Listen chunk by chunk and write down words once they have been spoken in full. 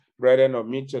Brethren,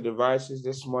 unmute your devices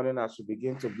this morning as we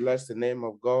begin to bless the name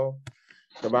of God.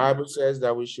 The Bible says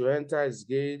that we should enter his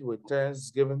gate with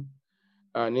thanksgiving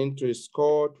and into his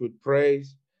court with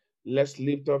praise. Let's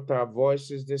lift up our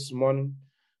voices this morning.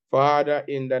 Father,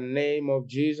 in the name of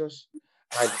Jesus,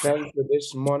 I thank you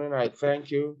this morning. I thank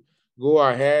you. Go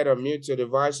ahead, unmute your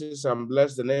devices and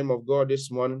bless the name of God this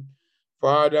morning.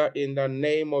 Father, in the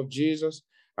name of Jesus,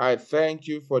 I thank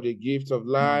you for the gift of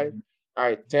life.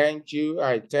 I thank you.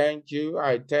 I thank you.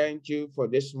 I thank you for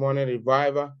this morning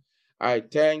revival. I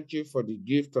thank you for the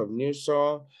gift of new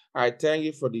song. I thank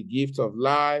you for the gift of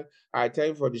life. I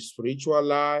thank you for the spiritual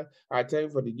life. I thank you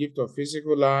for the gift of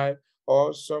physical life.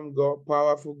 Awesome God,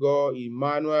 powerful God,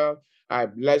 Emmanuel. I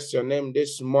bless your name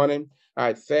this morning.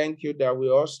 I thank you that we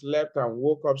all slept and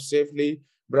woke up safely.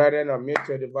 Brethren, unmute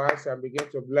your device and begin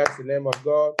to bless the name of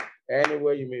God.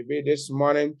 Anywhere you may be this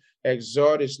morning,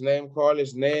 exalt his name, call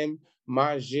his name.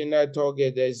 Majina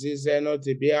toge de zizeno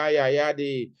tibia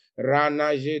yayadi.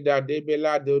 Rana jida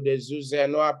debela do de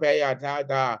zuzeno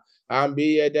apeyatata.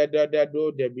 Ambiye de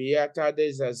do de biata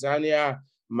de zazania.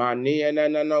 Mania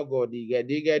no go diga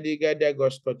de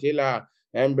goskotila.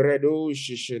 Embredo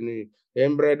shishini.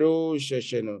 Embredo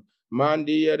shishino.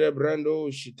 Mandi de brando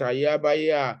shitaya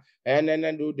baya.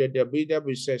 Enenendu de debida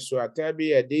bisesu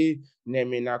atabi edi.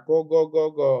 Nemina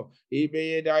go.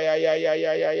 Ibe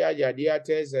ya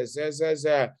diate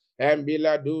zezezeze.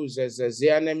 Embila du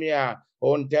zezezianemia.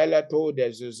 Ontela to de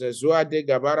zezezua de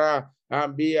gabara.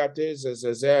 Ambiate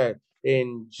zezeze.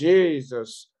 In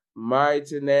Jesus'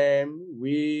 mighty name,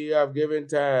 we have given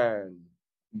thanks.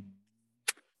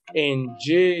 In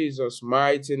Jesus'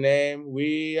 mighty name,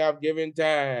 we have given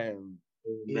thanks.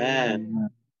 Amen.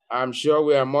 I'm sure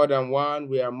we are more than one,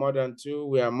 we are more than two,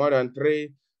 we are more than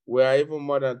three, we are even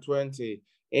more than 20.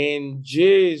 In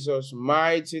Jesus'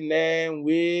 mighty name,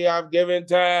 we have given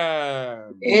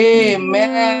thanks.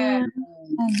 Amen.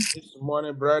 This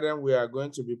morning, brethren, we are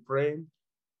going to be praying.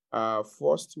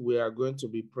 First, we are going to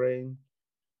be praying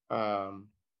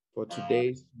for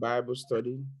today's Bible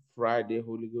study, Friday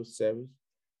Holy Ghost service,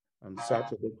 and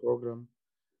Saturday program.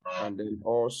 And then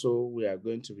also we are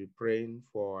going to be praying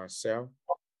for ourselves.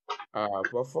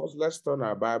 But first, let's turn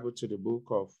our Bible to the book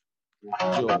of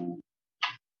Job.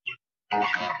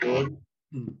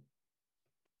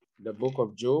 The book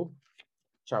of Job,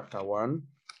 chapter 1.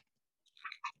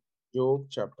 Job,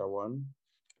 chapter 1.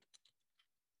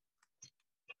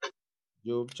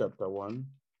 Job, chapter 1,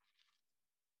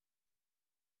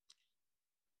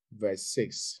 verse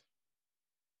 6.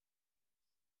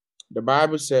 The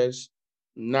Bible says,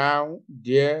 now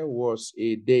there was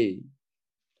a day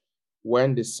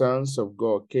when the sons of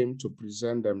God came to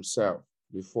present themselves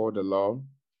before the Lord.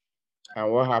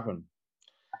 And what happened?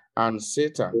 And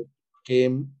Satan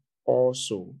came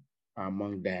also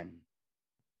among them.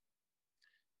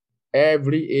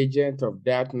 Every agent of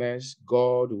darkness,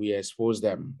 God will expose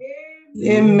them.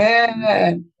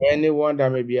 Amen. Anyone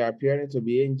that may be appearing to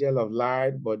be angel of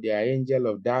light, but they are angel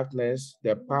of darkness,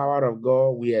 the power of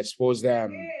God will expose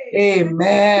them.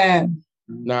 Amen.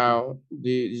 Now,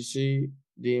 you see,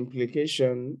 the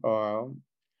implication of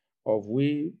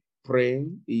we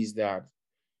praying is that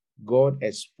God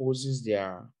exposes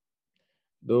their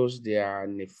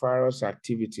nefarious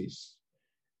activities.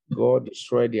 God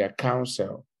destroy their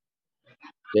counsel.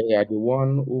 They are the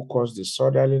one who cause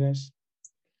disorderliness.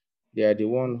 They are the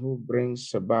one who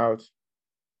brings about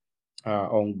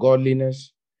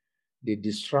ungodliness. They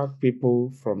distract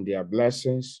people from their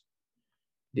blessings.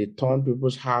 They turn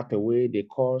people's heart away. They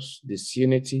cause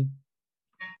disunity.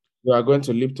 You are going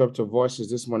to lift up your voices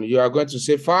this morning. You are going to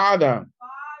say, Father.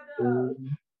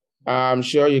 I'm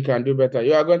sure you can do better.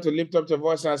 You are going to lift up your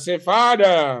voice and say,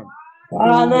 Father,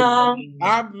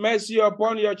 have mercy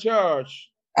upon your church.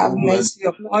 Have mercy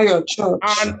upon your church.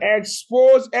 And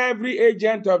expose every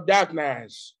agent of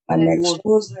darkness. And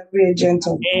expose every agent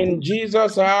of in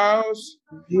Jesus' house,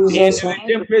 Jesus' in the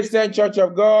Redeemed Christian Church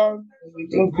of God.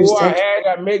 Go Christian. ahead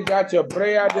and make that your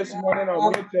prayer this morning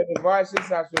on your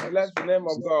devices as we bless the name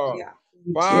of God.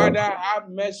 Father, have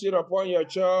mercy upon your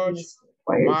church.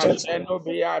 Father,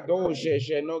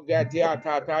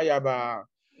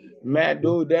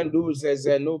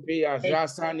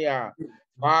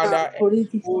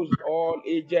 expose all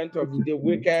agents of the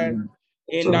wicked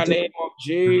in the name of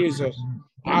Jesus.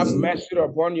 Have mercy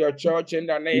upon your church in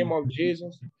the name of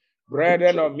Jesus.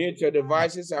 Brethren, unmute your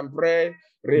devices and pray.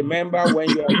 Remember, when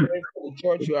you are praying for the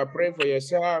church, you are praying for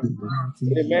yourself.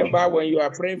 Remember, when you are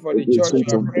praying for the church, you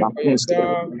are praying for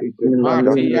yourself.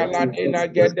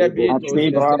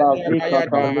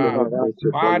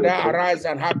 Father, arise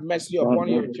and have mercy upon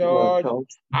your church.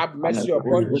 Have mercy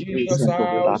upon Jesus'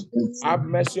 house. Have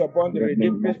mercy upon the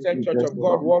Redeemed Christian Church of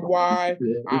God worldwide.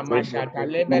 Have mercy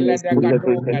upon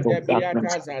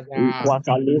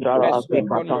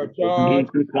your church.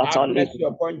 Have mercy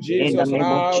upon Jesus'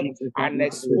 house and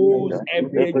expose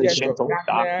every agent of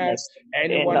darkness.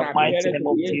 Anyone appearing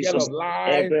to the angel of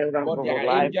light, but they are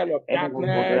angel of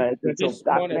darkness. This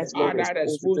morning, Father,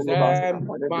 expose them.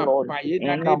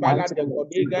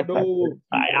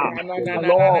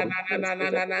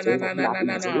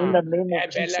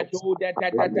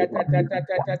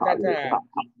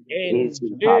 In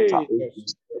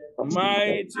Jesus'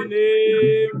 mighty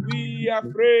name, we are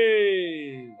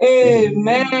free.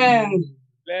 Amen.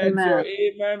 Let your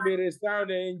amen be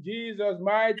resounding. In Jesus'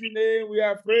 mighty name, we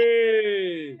are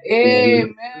free.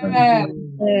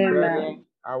 Amen. Brethren,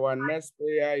 our next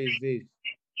prayer is this.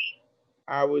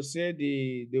 I will say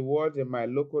the words in my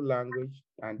local language,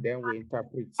 and then we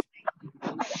interpret.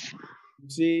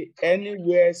 See,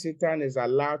 anywhere Satan is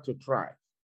allowed to try,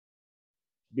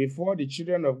 before the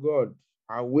children of God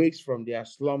awakes from their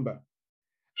slumber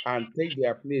and take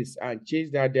their place and chase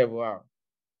that devil out,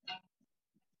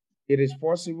 it is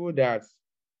possible that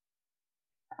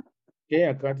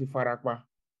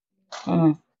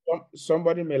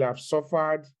somebody may have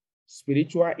suffered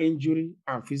spiritual injury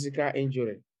and physical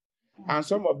injury. And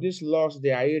some of these loss,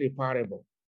 they are irreparable.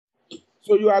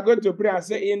 So you are going to pray and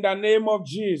say, in the name of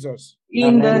Jesus,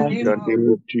 In the name of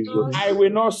Jesus, I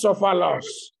will not suffer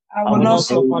loss. I will not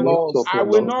suffer loss. I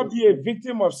will not be a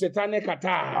victim of satanic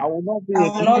attack. I will not be I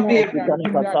will not be a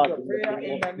satanic victim. attack Prayer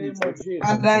in the name of Jesus.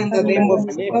 Father, in the name of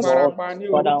Jesus, Lord, Father,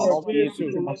 I will not be a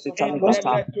victim of satanic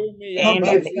attack. In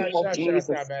the name of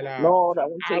Jesus, Lord, I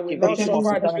won't I take will a not victim of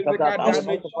suffer satanic physical attack. I will not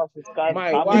damage. suffer physical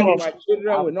My wife, damage. my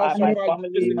children will not My suffer family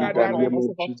physical will damage. not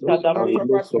suffer We physical will not damage.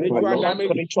 suffer spiritual No damage.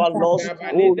 spiritual loss.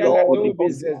 Oh Lord,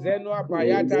 because in the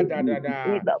mighty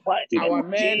name Our of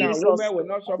men and Jesus, women will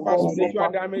not I will suffer not spiritual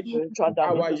suffer damage. spiritual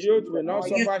damage. Our youth will not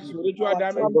suffer spiritual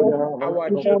damage. Our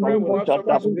Spiritual children will not suffer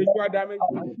damage. spiritual damage.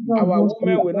 Our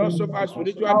women will not suffer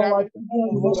spiritual damage.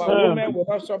 Our women will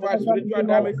not suffer spiritual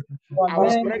damage.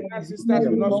 Our pregnant sisters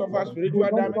will not suffer spiritual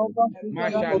damage.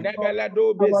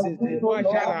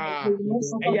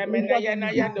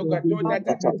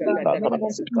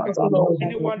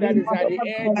 Anyone that is at the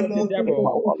edge of the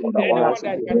devil, anyone that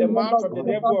is at the mouth of the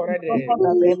devil already, In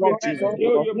the name we of Jesus.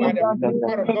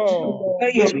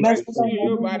 rescue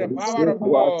you by the power of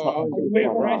God. We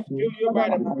rescue you by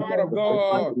the power of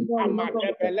God. We rescue you by the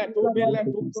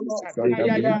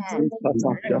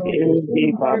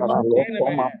power of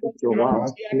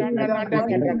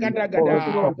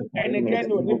God.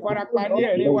 Ẹnikẹ́ni ò ní farapa ní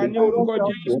ẹ̀rí wa ní orúkọ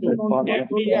Jésù.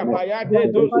 Ẹbí àbáyádé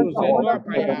dózò zẹ̀nú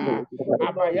àpàyà.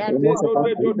 Àbáyádé dódó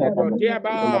dẹ̀dọ̀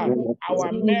díẹ̀bá. Our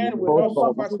men will not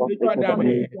suffer spiritual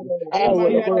damage.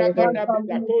 Amayadagada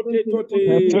bidatote tote.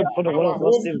 Our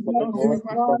homes will not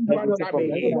suffer spiritual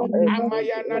damage.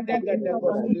 Amayana degada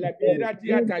gosilabira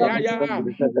tiatayaya.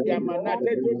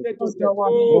 Yamanate tote tote to.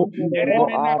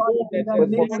 Eremena to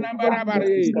zezezimana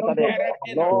barabare.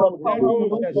 Eremena to zedo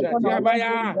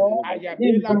zezetiabaya.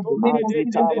 Ayabela to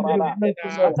dededededededa.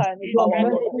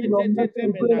 Imeto tetetete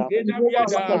menageda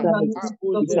biada.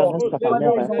 Abuzo so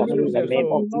zezo zezo In the zezo.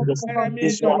 name of Jesus,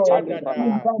 this Eremina water, diadada.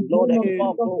 Lord, In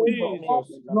everyone go from me.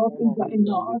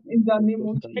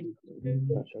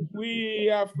 Jesus, we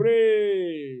are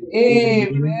free.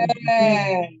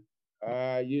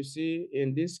 Amen. You see,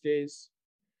 in this case,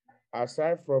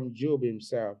 aside from Job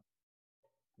himself,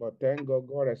 but thank God,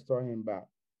 God restored him back.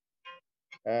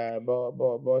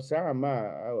 But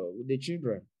Sama, the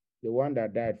children, the one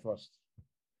that died first,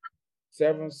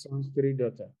 7 sons, 3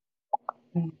 daughters,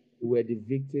 were the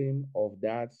victim of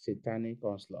that satanic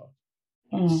onslaught.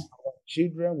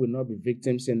 Children will not be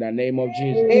victims in the name of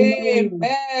Jesus.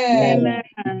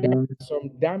 Amen.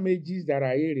 Some damages that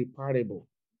are irreparable.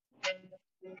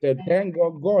 So thank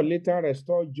God, God later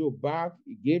restored Job back.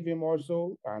 He gave him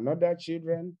also another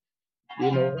children,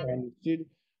 and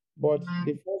but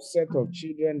the first set of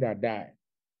children that died,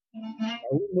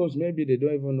 who knows, maybe they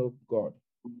don't even know God.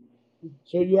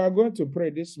 So you are going to pray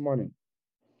this morning.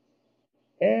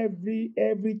 Every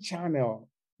channel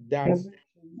that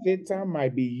Satan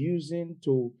might be using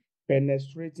to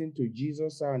penetrate into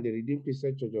Jesus and the Redeemed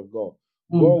Christian Church of God,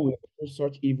 God will expose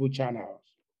such evil channels.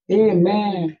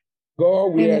 Amen.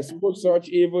 God will expose such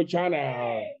evil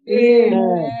channels.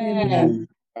 Amen.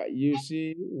 You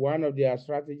see, one of their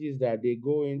strategies that they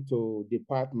go into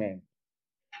department,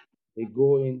 they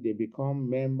go in, they become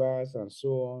members and so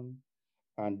on,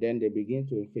 and then they begin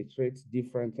to infiltrate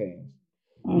different things.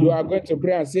 You are going to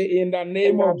pray and say, in the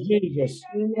name of Jesus,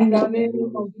 In the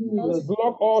name of Jesus,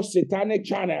 block all satanic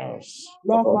channels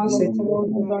block all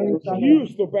satanic channels.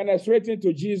 used to penetrate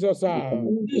into Jesus' house,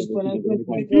 used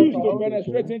to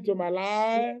penetrate into my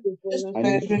life, used to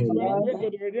penetrate into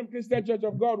the Redeemed Christian Church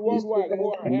of God worldwide.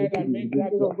 Go ahead and make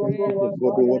that your prayer this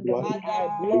morning. I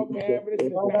block every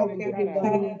satanic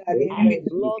channel. I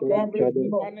block every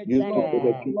satanic channel.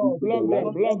 Block them,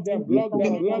 block them, block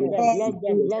them, block them, block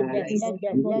them, block them, block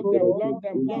them, block them, block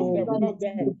them, block them, block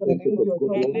them. In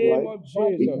the name of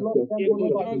Jesus. You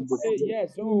could just say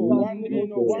yes. Oh, one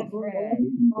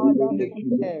friend.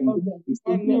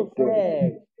 One new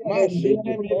friend. Every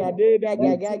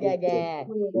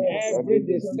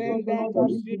descendant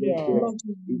of Simeon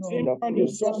the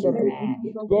sorcerer,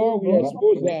 God will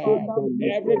expose them.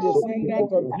 Every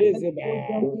descendant of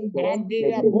Jezebel,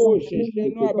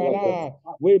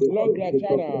 we block the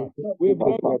channel. We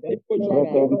block the channel in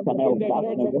the church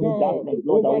of God.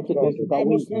 Over today's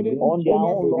Bible study,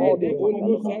 over Friday, Holy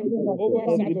Ghost service, over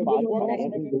Saturday, workers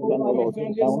meeting, over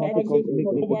Sunday services,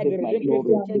 over the Redeemed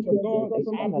Christian Church of God, as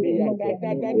the midday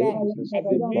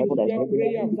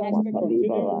prayer and fasting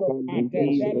continue,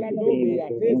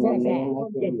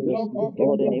 the block of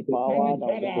every satanic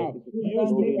channel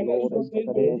used to penetrate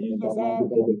into Jesus' house.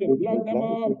 We block them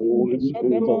up. We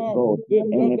block them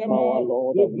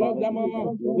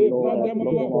up. We block them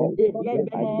up. We block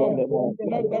them up. We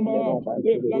block them up.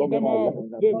 We block them up. Block them up.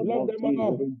 We block them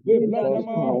up. We block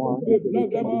them up. We block them up. We block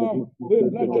them up. We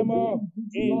block them up.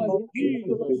 In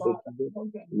Jesus'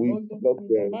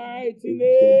 mighty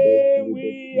name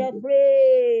we are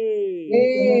free.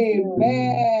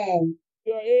 Amen.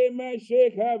 Your amen,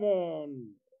 shake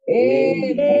heaven.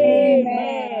 Amen.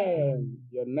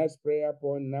 Your next prayer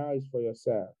point now is for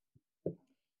yourself.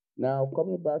 Now,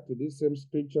 coming back to this same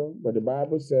scripture, but the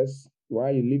Bible says,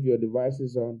 while you leave your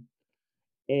devices on,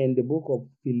 in the book of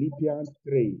Philippians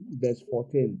 3, verse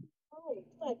 14,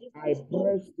 I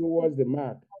press towards the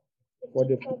mark for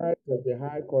the prize of the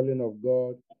high calling of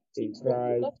God in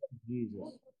Christ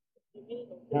Jesus.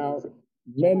 Now,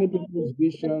 many people's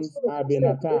visions have been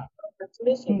attacked.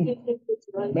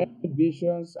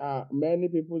 Many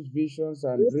people's visions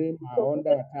and dreams are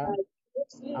under attack.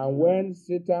 And when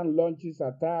Satan launches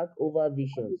attack over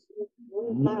visions,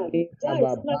 many have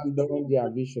abandoned their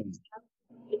vision.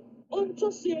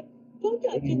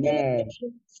 Amen.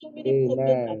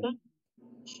 Amen.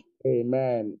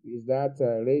 Amen. Is that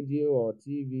radio or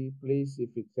TV? Please, if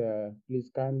it's please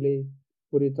kindly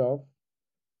put it off.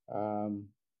 Don't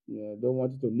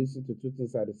want you to listen to two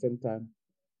things at the same time.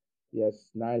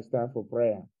 Yes, now it's time for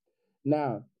prayer.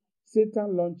 Now,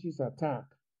 Satan launches attack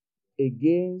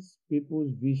against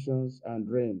people's visions and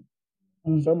dreams.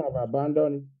 Some have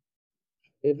abandoned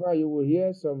it. In fact, you will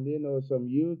hear some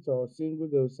youth or single,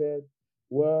 they'll say,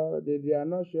 well, they are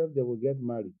not sure if they will get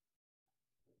married.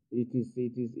 It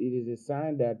is a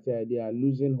sign that they are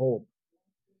losing hope.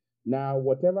 Now,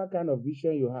 whatever kind of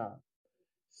vision you have,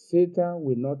 Satan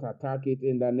will not attack it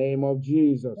in the name of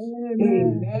Jesus.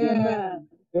 Amen.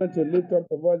 Going to lift up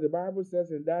the voice. The Bible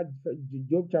says in that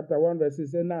Job chapter 1 verse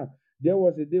 6, now there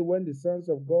was a day when the sons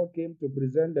of God came to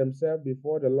present themselves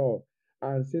before the Lord,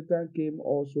 and Satan came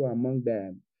also among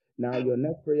them. Now your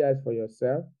next prayer is for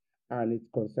yourself, and it's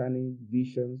concerning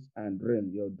visions and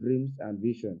dreams, your dreams and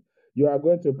visions. You are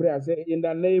going to pray and say, in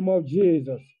the name of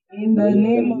Jesus. In the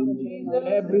name of Jesus.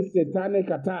 Every satanic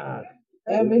attack.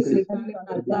 Every satanic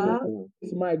attack.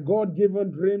 It's my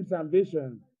God-given dreams and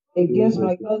visions. Against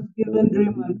my God-given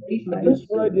dream and vision. I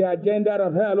destroy the agenda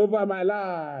of hell over my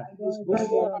life.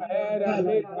 Go ahead and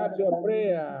make that your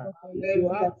prayer. You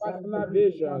have personal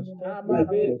visions.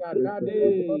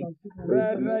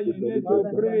 Brethren, you need to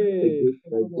pray.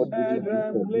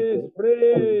 Brethren, please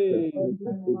pray.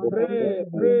 Pray,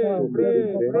 pray, pray,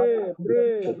 pray,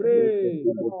 pray, pray.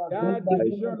 That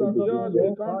vision of yours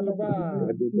will come to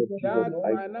pass. That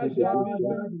financial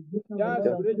vision, that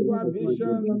spiritual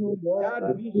vision, that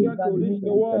vision to reach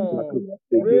the world.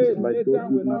 Pray,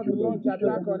 Satan will not launch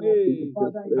attack on it.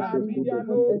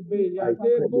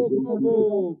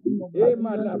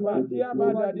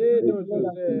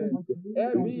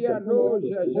 Evia no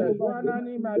Jejuana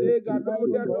ni Marega no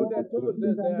de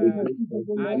Toses.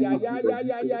 I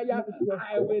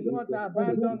will not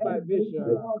abandon my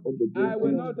vision. I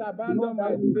will not abandon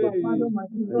my faith.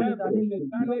 Every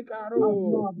satanic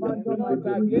arrow not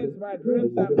against my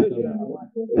dreams and visions.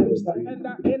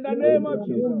 In the name of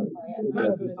Jesus.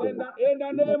 And to send that in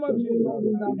the name of Jesus.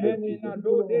 And in a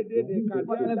do de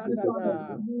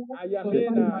Kadiata.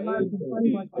 Ayamena in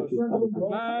Jesus'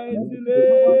 mighty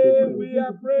name we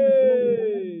are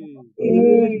praying.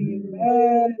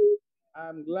 Amen.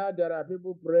 I'm glad there are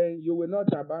people praying. You will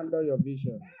not abandon your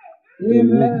vision.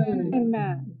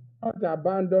 Amen. Not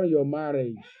abandon your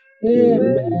marriage.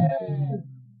 Amen.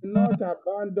 Not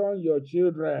abandon your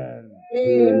children.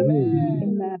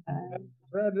 Amen.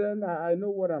 Brethren, I know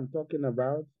what I'm talking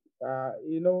about.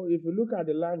 If you look at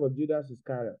the life of Judas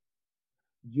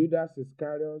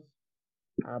Iscariot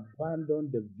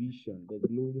abandoned the vision, the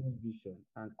glorious vision,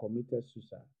 and committed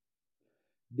suicide.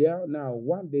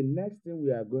 The next thing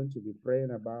we are going to be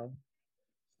praying about,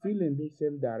 still in the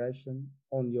same direction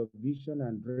on your vision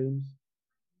and dreams,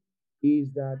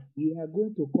 is that we are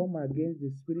going to come against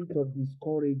the spirit of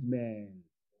discouragement.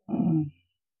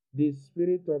 The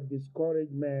spirit of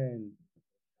discouragement.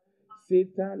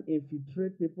 Satan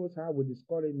infiltrates people's heart with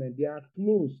discouragement. They are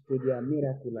close to their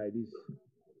miracle like this.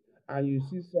 And you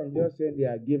see some just saying they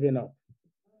are giving up.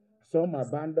 Some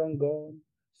abandon God.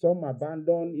 Some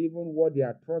abandon even what they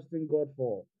are trusting God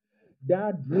for.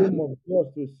 That dream of yours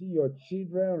to see your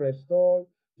children restored,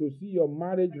 to see your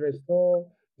marriage restored,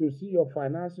 to see your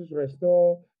finances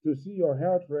restored, to see your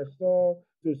health restored,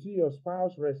 to see your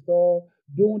spouse restored,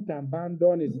 don't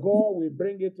abandon it. God will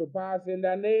bring it to pass in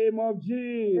the name of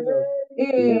Jesus.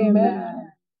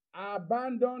 Amen.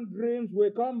 Abandoned dreams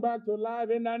will come back to life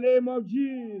in the name of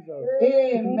Jesus.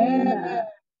 Amen.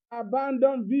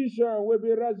 Abandoned vision will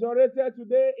be resurrected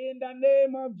today in the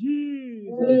name of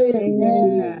Jesus.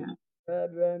 Amen.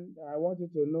 Brethren, I want you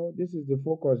to know this is the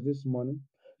focus this morning.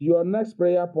 Your next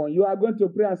prayer point, you are going to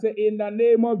pray and say, in the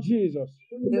name of Jesus.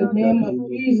 In the name of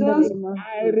Jesus,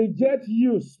 I reject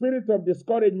you, spirit of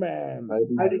discouragement. I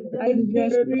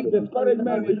reject Spirit of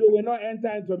discouragement, you will not enter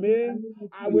into me.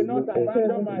 I will not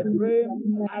abandon my dream.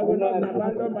 I will not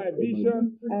abandon my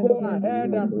vision. Go ahead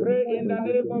and pray in the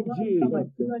name of Jesus.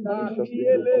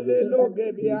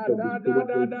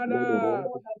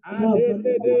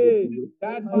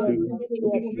 That's to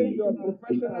obtain your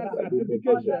professional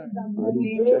certification.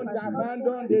 Don't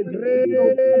abandon the dream.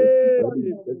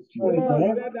 God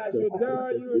said I should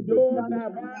tell you, don't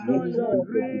abandon your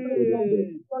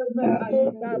dream.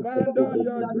 Don't abandon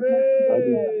your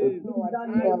dream. I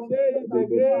say it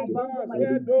again. God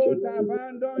said, don't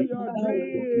abandon your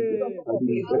dream.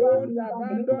 Don't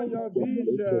abandon your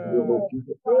vision.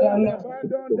 Don't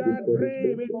abandon that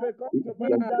dream. It will come to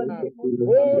pass.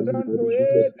 Hold on to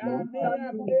it. I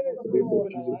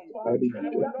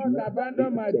will not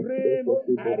abandon my dream.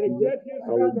 I reject you,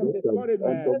 spirit of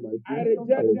discouragement. I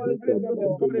reject you, spirit of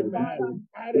discouragement.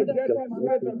 I reject you,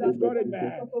 spirit of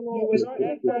discouragement. You will not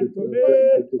enter into me.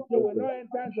 You will not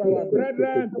enter into our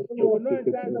brethren. You will not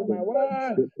enter into my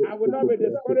wife. I will not be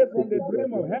discouraged from the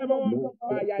dream of heaven.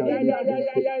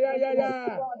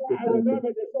 I will not be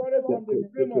discouraged from the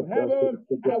dream of heaven.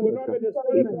 I will not be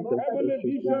discouraged from the heavenly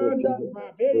vision.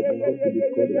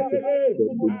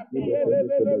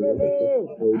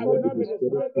 I will not be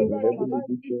discouraged over the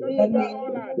vision over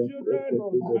all our children.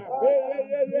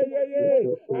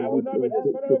 I will not be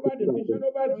discouraged over the vision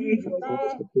over Jesus.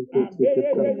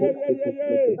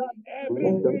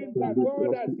 Every dream that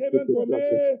God has given to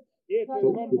me, it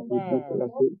will come to pass.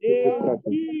 In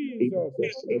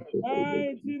Jesus'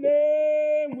 mighty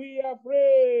name we are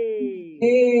praying.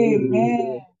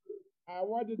 Amen. I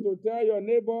want you to tell your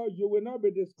neighbor, you will not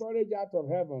be discouraged out of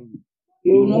heaven.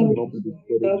 You will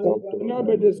not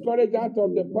be discouraged out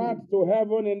of the path to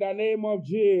heaven in the name of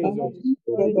Jesus. I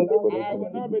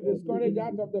will not be discouraged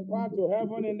out of the path to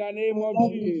heaven in the name of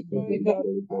Jesus.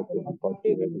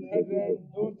 Brethren,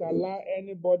 don't allow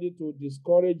anybody to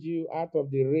discourage you out of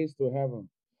the race to heaven.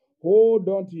 Hold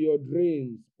on to your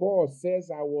dreams. Paul says,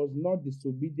 I was not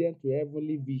disobedient to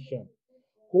heavenly vision.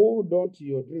 Hold on to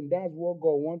your dream. That's what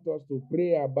God wants us to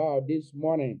pray about this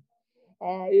morning.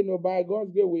 By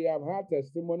God's grace, we have had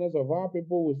testimonies of how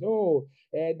people will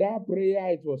say, that prayer,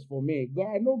 it was for me. God,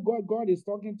 I know God is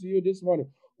talking to you this morning.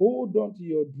 Hold on to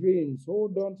your dreams.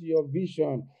 Hold on to your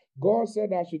vision. God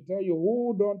said, I should tell you,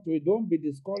 hold on to it. Don't be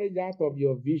discouraged out of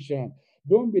your vision.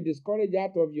 Don't be discouraged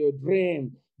out of your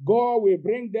dream. God will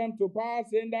bring them to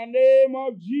pass in the name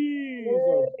of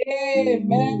Jesus.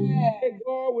 Amen.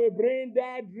 God will bring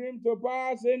that dream to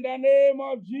pass in the name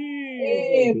of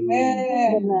Jesus.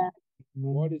 Amen.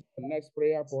 What is the next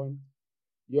prayer point?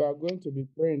 You are going to be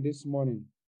praying this morning,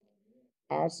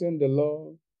 asking the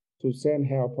Lord to send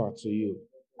helper to you.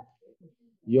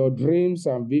 Your dreams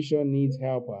and vision needs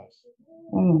helpers.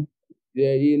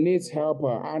 Yeah, he needs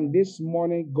helper. And this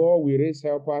morning, God will raise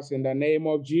helpers in the name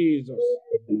of Jesus.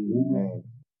 Amen.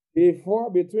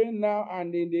 Between now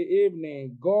and in the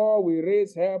evening, God will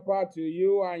raise helper to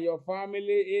you and your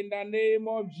family in the name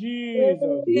of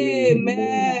Jesus.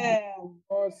 Amen.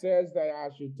 God says that I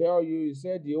should tell you, he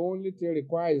said the only thing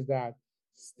required is that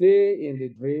stay in the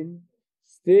dream,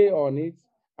 stay on it,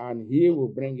 and he will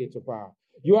bring it to pass.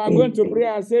 You are going to pray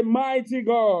and say, Mighty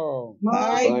God,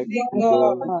 Mighty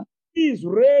God, please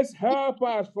raise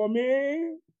helpers for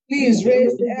me. please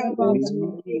raise helpers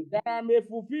for me, that I may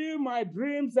fulfill my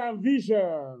dreams and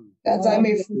visions. that I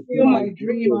may fulfill my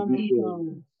dream and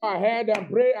vision. Go ahead and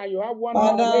pray, and you have 1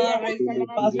 Father, hour. raise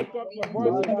helpers Lift for up me. your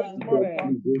voices this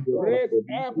morning. Raise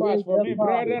helpers for me,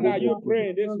 brethren. Are you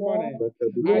praying this morning?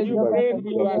 Are you praying and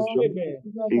you are sleeping?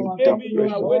 Maybe you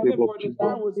are waiting for the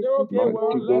time. We say, okay,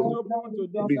 well, let's open to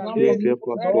this and this.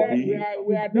 Brethren,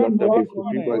 we are done for this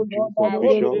morning. I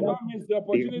hope you did not miss the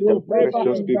opportunity to pray for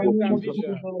your dreams and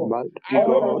vision. I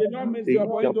hope you did not miss the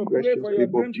opportunity to pray for your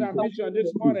dreams and vision this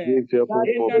morning.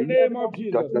 In the name of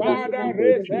Jesus, Father,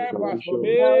 raise helpers for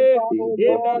me.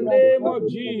 In the name of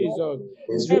Jesus,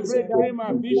 every dream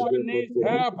and vision needs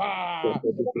helper.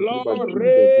 Lord,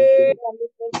 raise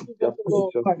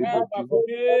helper for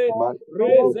me.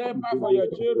 Raise helper for your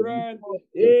children.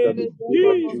 In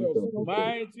Jesus'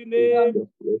 mighty name,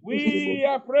 we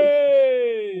are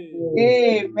praying.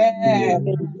 Amen.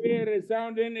 A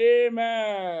resounding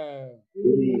amen.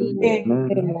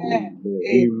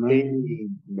 Amen.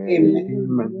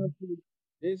 Amen.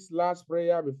 This last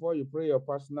prayer, before you pray your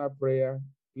personal prayer,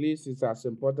 please, it's as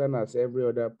important as every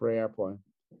other prayer point.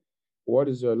 What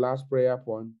is your last prayer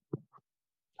point?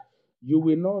 You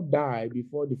will not die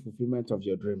before the fulfillment of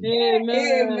your dream.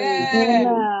 Amen.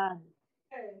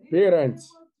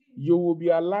 Parents, you will be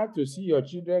allowed to see your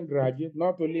children graduate,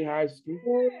 not only high school,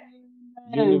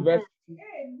 university,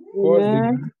 first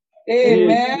degree.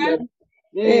 Amen.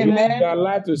 You will be Amen.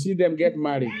 allowed to see them get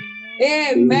married.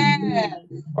 Amen.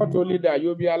 Not only that,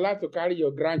 you'll be allowed to carry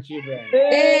your grandchildren.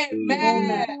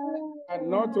 Amen. And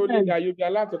not only that, you'll be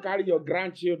allowed to carry your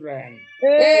grandchildren.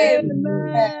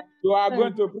 Amen. You are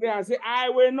going to pray and say, I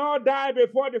will not die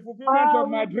before the fulfillment of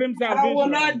my dreams and I will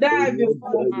visions. not die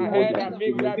before Go the ahead and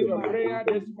make that your prayer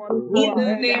this morning. Go In the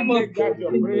ahead name and of make that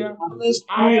your prayer. Holy I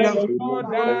Spirit of will not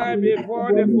God, I die will before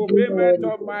the fulfillment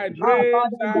of my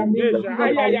dreams and visions.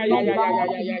 I will be alive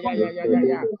and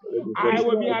well. I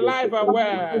will be alive and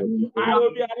well. I will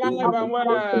be alive and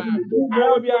well. I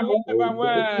will be alive and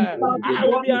well. I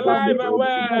will be alive and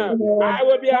well. I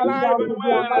will be alive and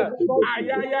well. I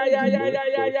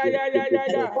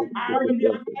will be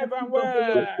alive and well.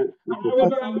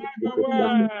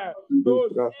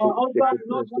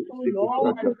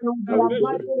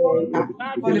 To see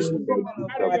not for the just fulfillment of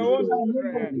carry my your own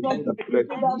dreams. children. And It will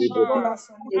come to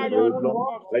pass. Your dream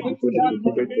of success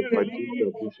being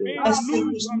released, being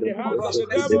loose from the hands of the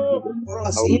devil,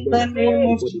 in the name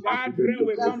of that dream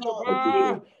will come to Jesus.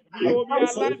 pass. You will be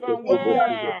alive and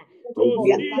well to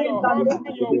see your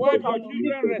husband, your wife, your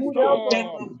children restored.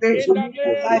 In the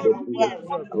name Life of and Jesus,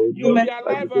 well. you will be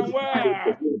alive and well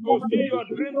to see your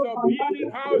dreams of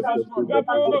building houses for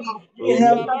people. You will be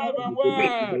alive and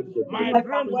well. My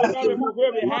dreams will not be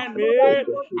fulfilled behind me.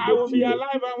 I will be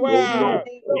alive and well.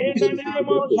 In the name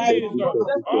of Jesus,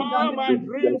 all my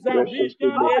dreams and visions,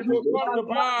 it will come to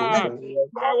pass.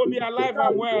 I will be alive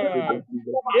and well.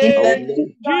 In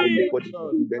Jesus'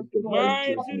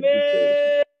 mighty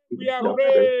name, we are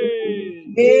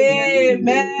praying.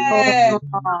 Amen.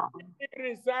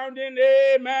 Resounding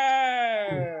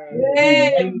amen.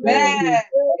 Amen.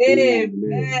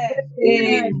 Amen.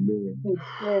 Amen.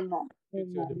 With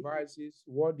your devices,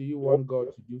 what do you want God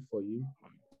to do for you?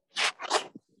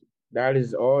 That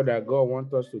is all that God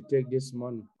wants us to take this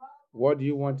morning. What do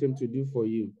you want Him to do for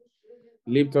you?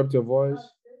 Lift up your voice.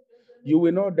 You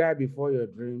will not die before your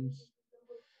dreams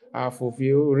are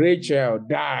fulfilled. Rachel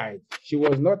died. She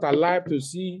was not alive to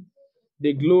see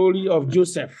the glory of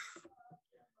Joseph.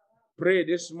 Pray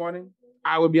this morning.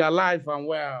 I will be alive and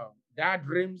well. That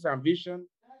dreams and vision.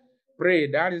 Pray.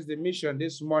 That is the mission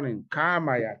this morning.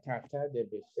 Kamaya tata de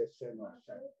besession of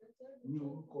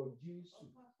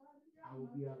I will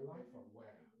be alive and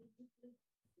well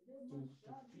to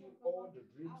fulfill all the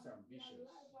dreams and visions.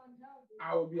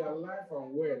 I will be alive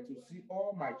and well to see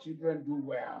all my children do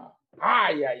well.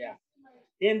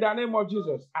 In the name of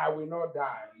Jesus, I will not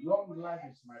die. Long life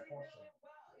is my portion.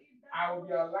 I will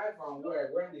be alive and well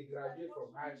when they graduate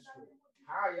from high school.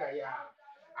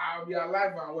 I'll be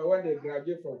alive and well when they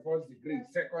graduate from first degree,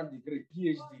 second degree,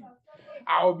 PhD.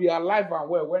 I will be alive and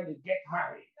well when they get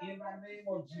married. In the name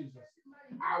of Jesus.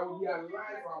 I will be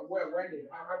alive and well when they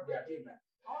have their baby.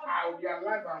 I will be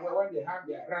alive and well when they have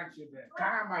their grandchildren.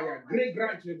 Kamaya, great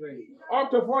grandchildren.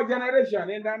 Up to 4 generations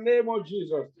in the name of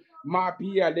Jesus. I'll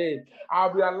be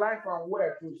alive and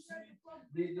well to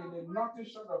see the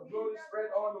notation of glory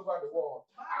spread all over the world.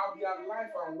 I'll be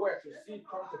alive and well to see it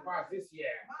come to pass this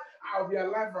year. I'll be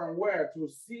alive and well to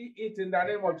see it in the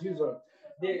name of Jesus.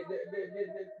 The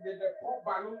pop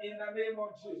balloon in the name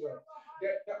of Jesus.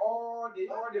 All the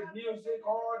music,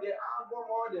 all the album,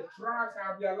 all the tracks,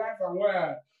 I'll be alive and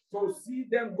well to see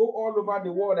them go all over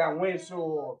the world and win.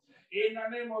 So in the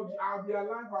name of, I'll be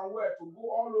alive and well to go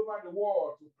all over the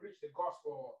world to preach the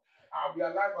gospel. I'll be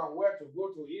alive and well to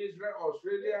go to Israel,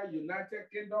 Australia, United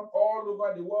Kingdom, all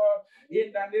over the world.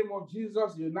 In the name of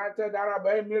Jesus, United Arab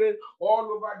Emirates, all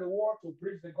over the world to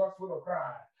preach the gospel of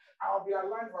Christ. I'll be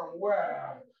alive and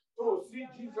well to see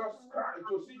Jesus Christ,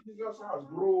 to see Jesus' house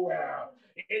grow well.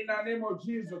 In the name of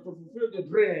Jesus, to fulfill the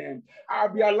dream. I'll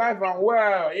be alive and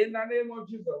well. In the name of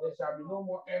Jesus, there shall be no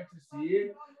more empty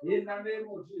seed. In the name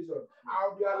of Jesus,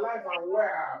 I'll be alive and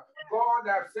well. God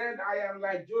has said, I am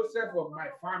like Joseph of my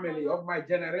family, of my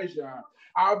generation.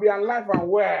 I'll be alive and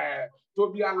well.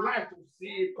 To be alive to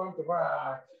see it come to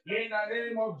pass. In the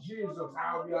name of Jesus,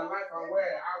 I'll be alive and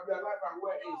well. I'll be alive and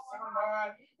well in sound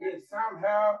mind, in sound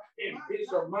health, in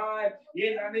peace of mind.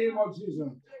 In the name of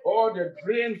Jesus, all the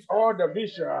dreams, all the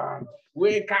vision,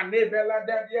 we can never let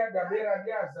that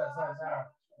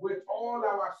with all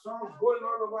our songs going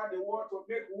all over the world to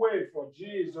make way for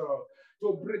Jesus,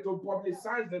 to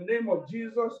publicize the name of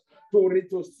Jesus,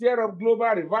 to stir up global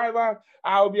revival.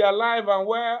 I'll be alive and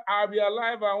well. I'll be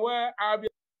alive and well.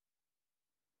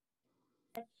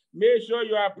 Make sure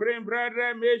you are praying,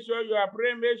 brethren. Make sure you are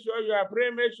praying. Make sure you are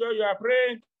praying. Make sure you are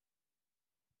praying.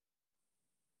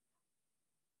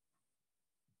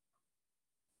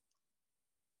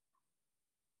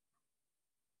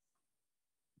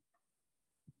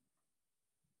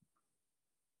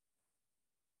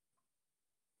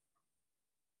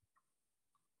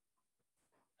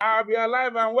 I'll be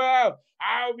alive and well.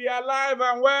 I'll be alive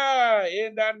and well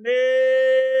in the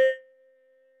name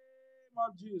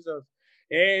of Jesus.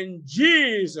 In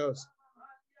Jesus'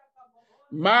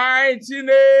 mighty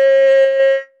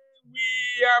name,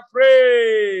 we are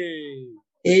praying.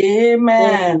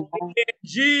 Amen. In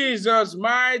Jesus'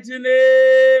 mighty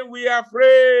name, we are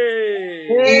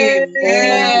praying.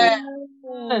 Amen.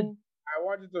 I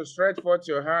want you to stretch forth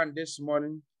your hand this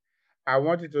morning. I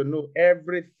want you to know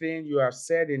everything you have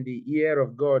said in the ear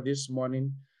of God this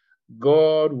morning,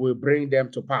 God will bring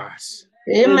them to pass.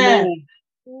 Amen.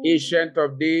 Ancient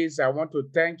of days, I want to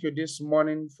thank you this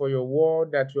morning for your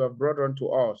word that you have brought unto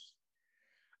us.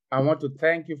 I want to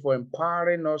thank you for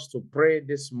empowering us to pray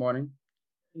this morning.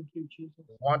 Thank you, Jesus.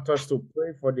 I want us to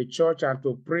pray for the church and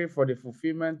to pray for the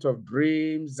fulfillment of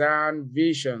dreams and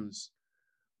visions.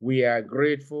 We are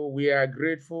grateful. We are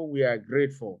grateful. We are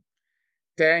grateful.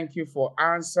 Thank you for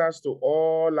answers to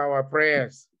all our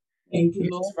prayers. Thank you,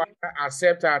 Lord. Father,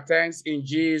 accept our thanks in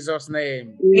Jesus'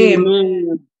 name.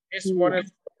 Amen. This morning,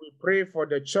 we pray for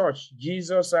the church,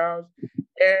 Jesus' house,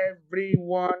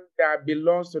 everyone that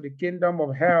belongs to the kingdom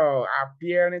of hell,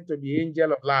 appearing to the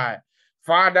angel of light.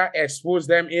 Father, expose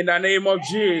them in the name of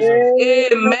Jesus.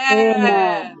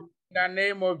 Amen. In the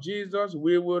name of Jesus,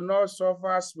 we will not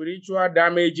suffer spiritual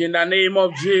damage in the name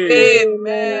of Jesus.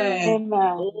 Amen.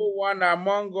 No one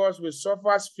among us will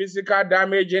suffer physical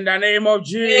damage in the name of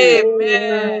Jesus.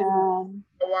 Amen.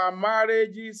 Our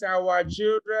marriages, our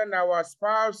children, our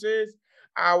spouses,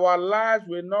 our lives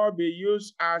will not be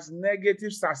used as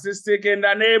negative statistic in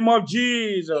the name of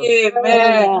Jesus.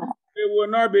 Amen. It will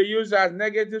not be used as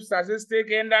negative statistic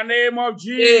in the name of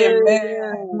Jesus.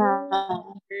 Amen.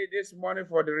 This morning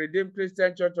for the Redeemed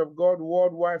Christian Church of God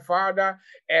worldwide, Father,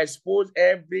 expose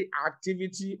every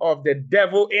activity of the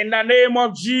devil in the name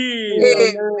of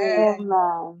Jesus.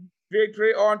 Amen.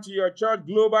 Victory unto your church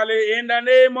globally in the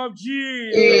name of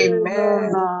Jesus.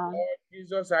 Amen. Lord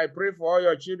Jesus, I pray for all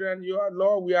your children.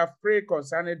 Lord, we have prayed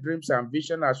concerning dreams and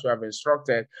vision as you have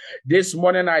instructed. This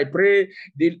morning, I pray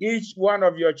that each one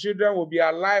of your children will be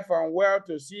alive and well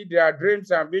to see their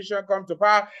dreams and vision come to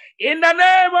pass in the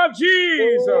name of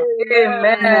Jesus.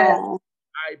 Amen.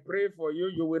 I pray for you.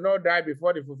 You will not die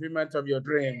before the fulfillment of your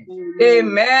dreams.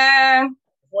 Amen.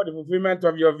 Before the fulfillment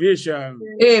of your vision.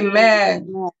 Amen.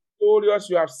 glorious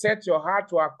you have set your heart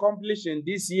to accomplish in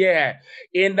this year.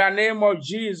 In the name of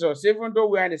Jesus, even though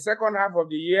we are in the second half of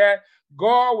the year,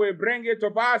 God will bring it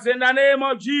to pass in the name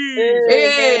of Jesus.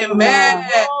 Amen.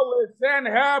 God will send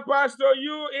helpers to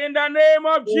you in the name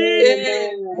of Jesus.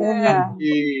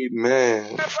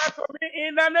 Amen. Helpers to me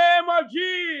in the name of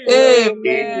Jesus.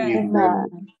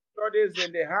 Amen. God is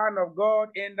in the hand of God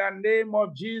in the name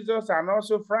of Jesus. And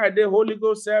also Friday, Holy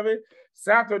Ghost service,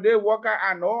 Saturday, worker,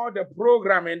 and all the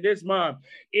program in this month.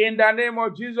 In the name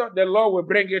of Jesus, the Lord will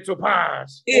bring it to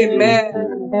pass. Amen.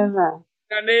 Amen.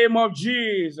 In the name of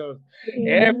Jesus.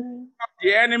 Every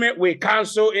the enemy we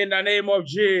cancel in the name of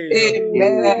Jesus.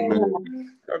 Amen.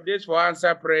 Of this for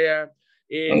answer prayer.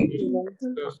 In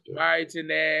Jesus' mighty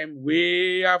name,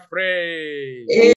 we are praying.